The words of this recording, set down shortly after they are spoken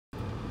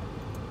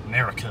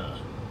America.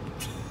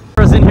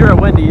 I was in here at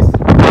Wendy's.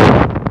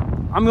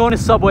 I'm going to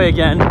Subway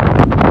again.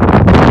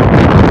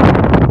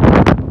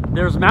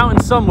 There's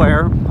mountains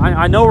somewhere.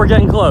 I know we're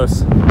getting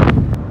close.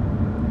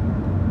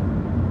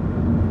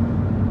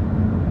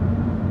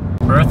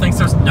 Burr thinks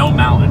there's no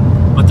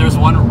mountain, but there's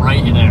one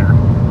right there. No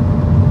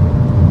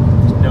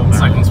mountain.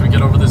 It's like once we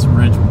get over this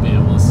ridge, we'll be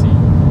able to see.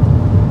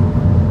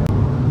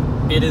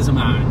 It is a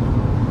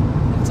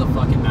mountain. It's a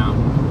fucking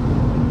mountain.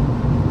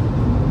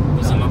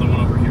 There's another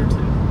one over here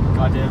too.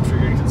 Goddamn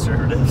triggering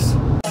conservatives.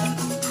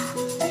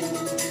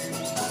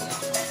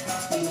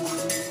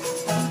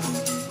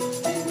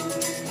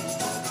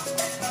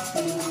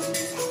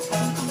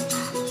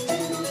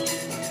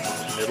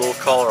 Middle of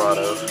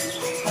Colorado.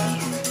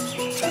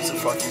 There's a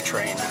fucking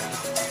train.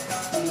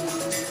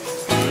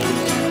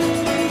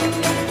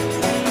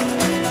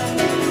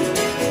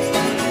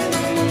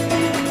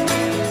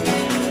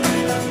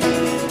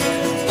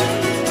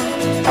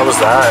 How was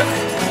that?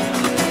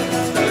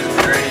 It was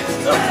great.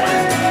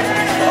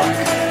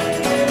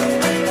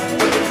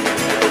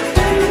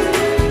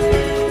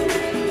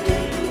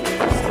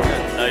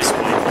 Nice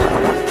one.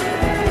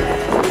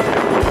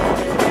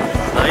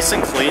 Nice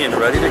and clean,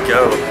 ready to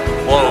go.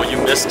 Whoa, you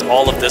missed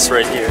all of this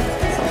right here.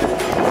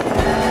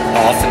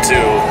 Off into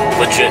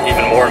legit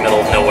even more middle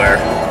of nowhere.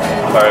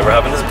 Alright, we're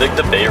having this big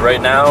debate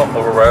right now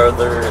over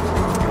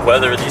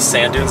whether these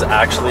sand dunes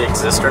actually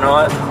exist or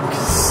not.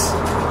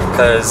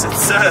 Because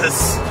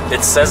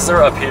it says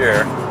they're up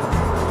here,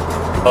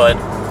 but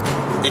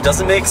it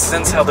doesn't make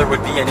sense how there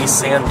would be any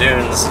sand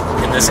dunes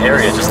in this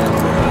area. Just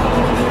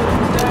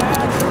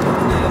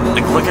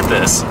like, look at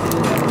this.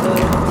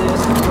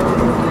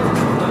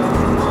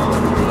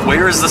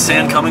 Where is the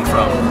sand coming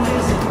from?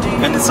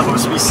 And it's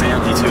supposed to be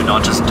sandy too,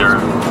 not just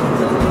dirt.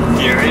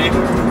 Gary,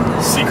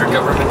 secret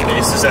government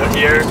bases out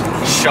here,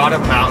 shot a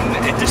mountain,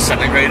 it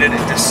disintegrated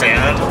into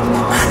sand,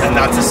 and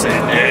that's a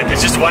sand dune.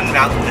 It's just one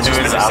mountain that's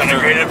just been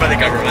disintegrated by the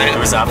government. It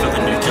was after the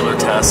nuclear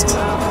test.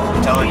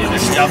 I'm telling you,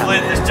 there's definitely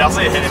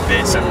a hidden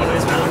base at one of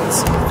these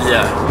mountains.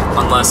 Yeah,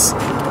 unless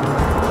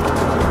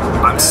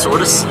I'm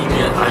sort of seeing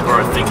it, or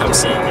I think I'm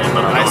seeing it,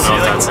 but I don't know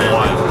if that's it.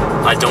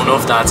 I don't know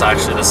if that's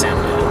actually the sand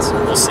dunes.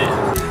 We'll see.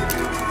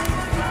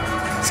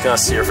 It's gonna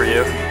steer for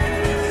you.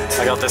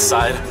 I got this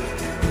side.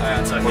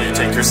 Will you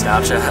take your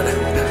Snapchat?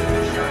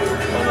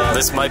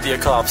 This might be a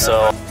cop,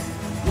 so.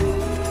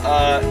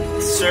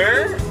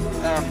 Sir?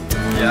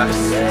 Yeah.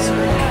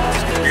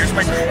 Here's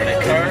my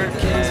credit card.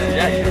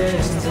 Yeah.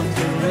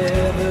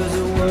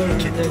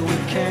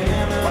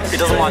 He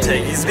doesn't want to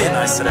take. He's being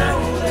nice today.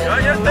 Oh,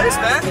 yeah, thanks,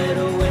 man.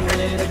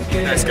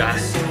 Nice guy.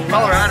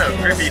 Colorado,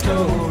 great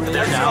people.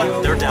 They're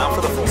down. They're down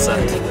for the full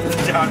set.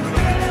 Down.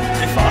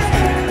 They fought.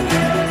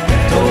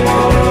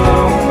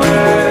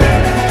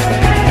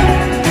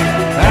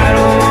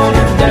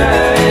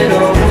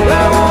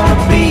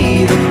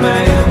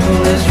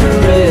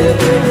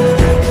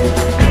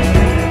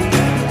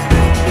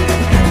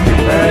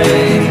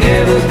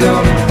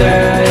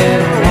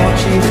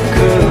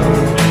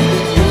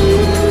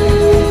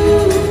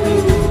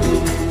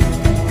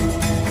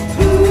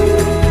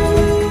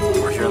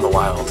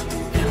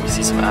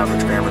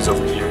 Average grammars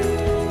over here.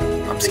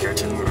 I'm scared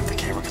to move the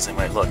camera because they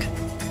might look.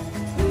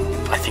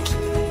 I think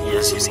he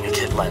is using a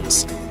kit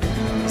lens.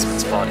 He's been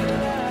spotted.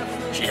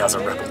 She has a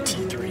Rebel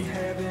T3.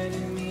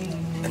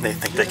 And they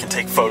think they can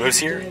take photos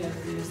here?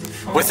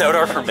 Without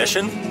our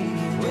permission?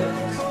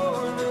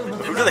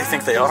 Who do they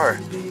think they are?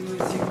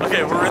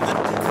 Okay, we're in the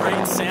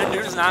Great Sand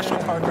Dunes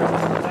National Park right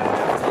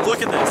now.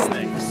 Look at this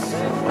thing.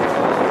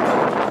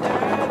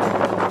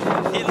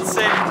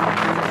 Insane.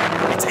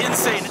 It's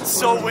insane. It's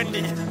so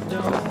windy.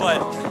 But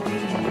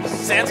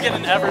sand's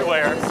getting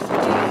everywhere. We're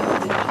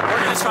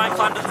gonna try and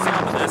climb to the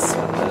top of this.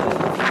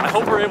 I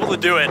hope we're able to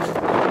do it.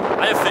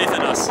 I have faith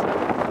in us. Oh,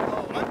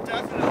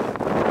 definitely.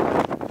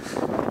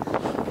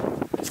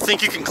 You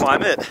think you can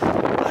climb it?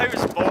 I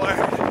was born.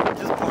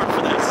 Just born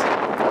for this.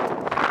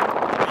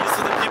 These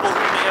are the people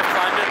who may have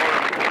climbed it or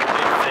may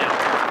have failed.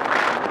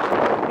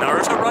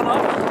 Naruto run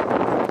up?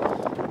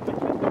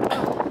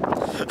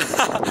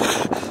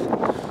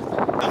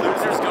 The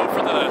losers go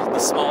for the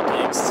small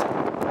peaks.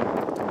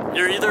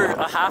 You're either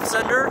a half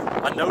sender,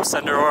 a no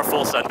sender, or a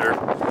full sender.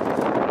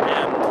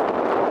 And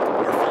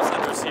we're full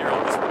senders here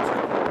on this road trip.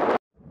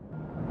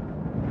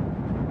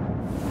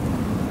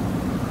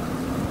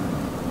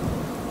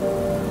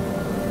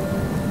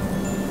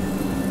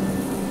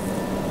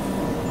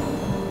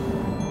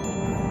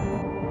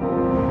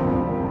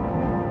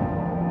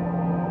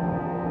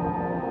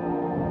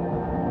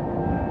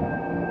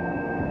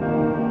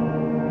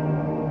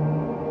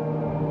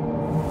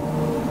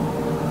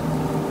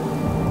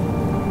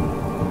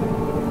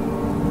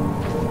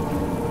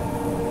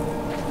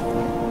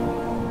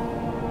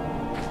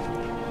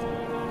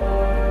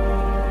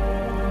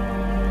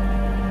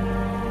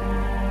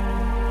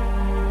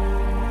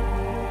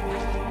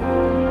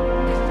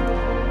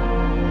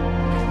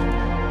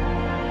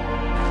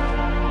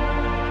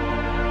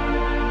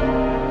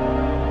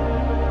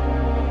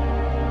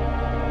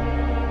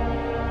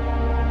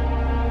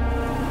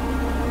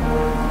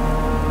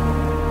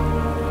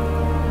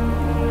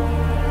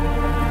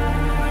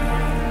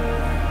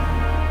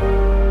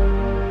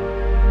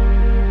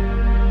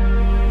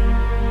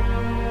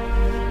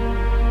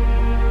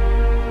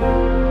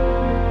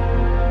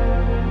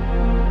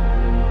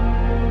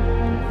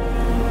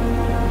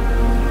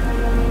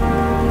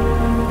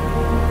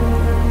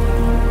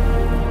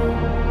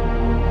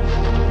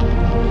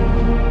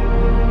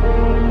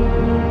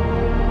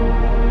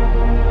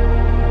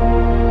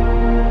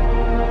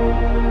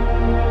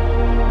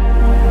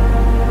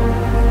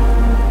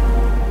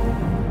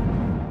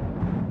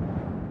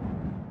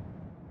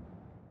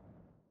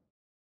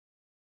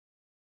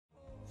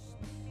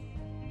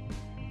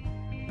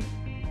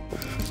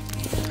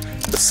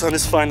 sun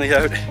is finally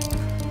out.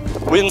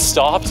 Wind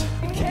stopped.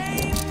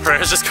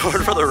 Renaud's just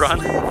going for the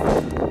run.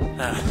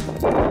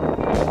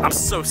 I'm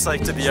so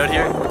psyched to be out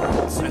here.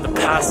 In the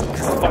past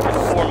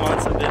fucking 4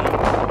 months I've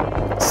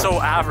been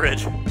so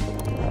average.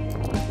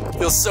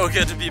 Feels so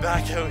good to be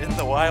back out in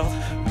the wild.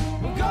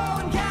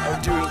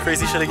 Out doing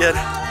crazy shit again.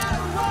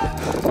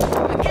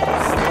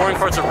 The boring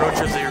parts of road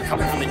trips that you're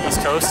coming from the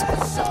East Coast,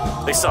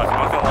 they suck, I'm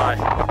not gonna lie.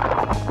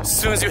 As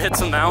soon as you hit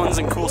some mountains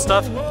and cool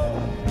stuff,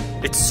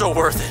 it's so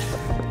worth it.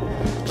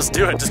 Just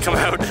do it, just come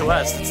out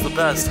west, it's the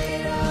best.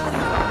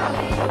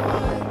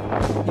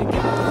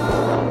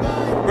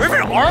 Where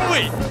even are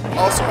we?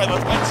 Also, I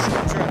left my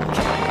trip.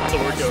 It's a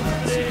workout.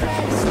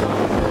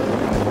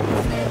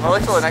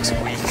 Probably for the next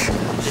week.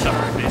 Yeah,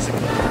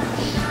 basically.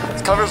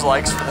 It covers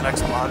likes for the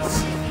next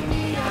month.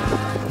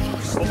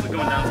 Hopefully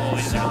going down's a little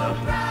easier though.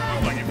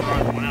 Like if we're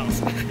everyone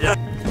else. Yeah.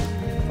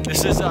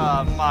 This is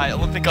my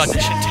Olympic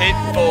audition tape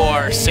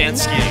for sand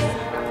skiing.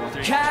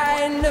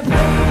 Kind of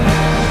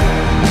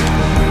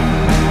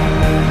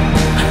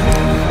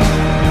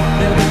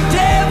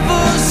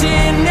devil's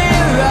in a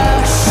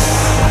rush.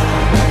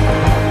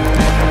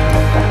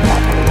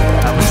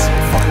 That was so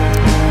fun.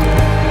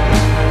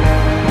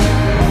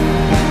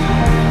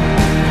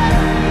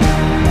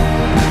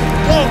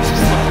 Oh,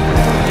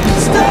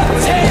 Stop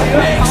taking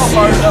me. how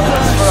hard that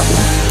was, bro.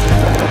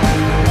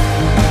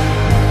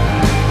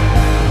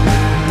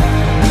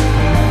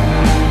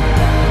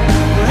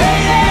 Hey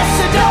there,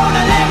 so don't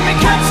let me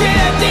cut you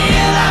a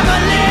deal. I'm a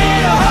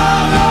little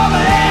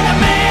hungover and I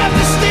may have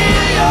to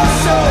steal your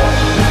soul.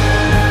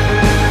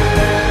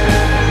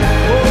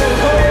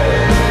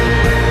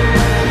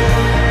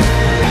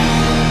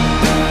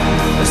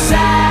 A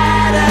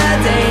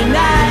Saturday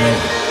night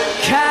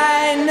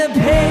kind of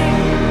pain.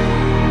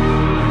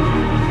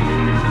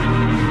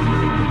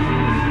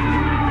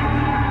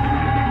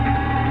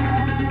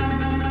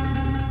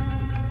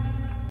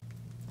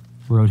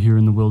 We're out here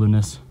in the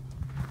wilderness,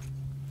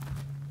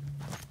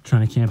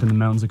 trying to camp in the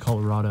mountains of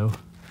Colorado.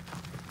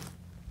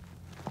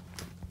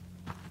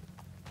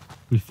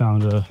 We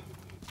found a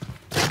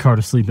car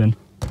to sleep in.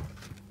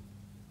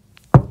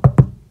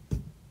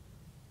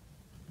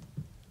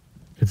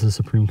 It's a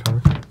Supreme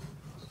car.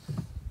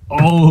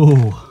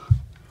 Oh,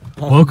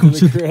 welcome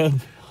to the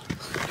crib.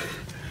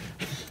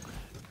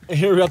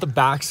 Here we got the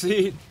back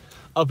seat.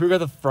 Up here we got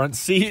the front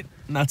seat,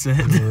 and that's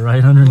it.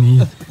 right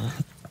underneath.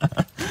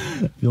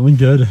 Feeling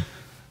good,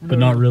 but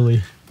not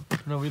really.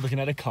 Are we looking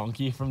at a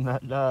conky from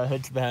that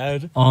head to the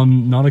head?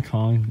 Not a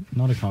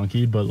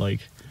conky, but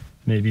like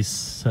maybe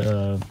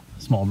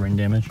small brain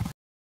damage.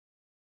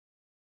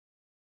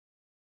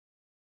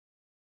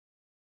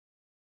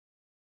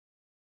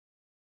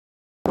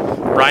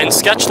 Ryan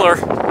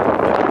Sketchler.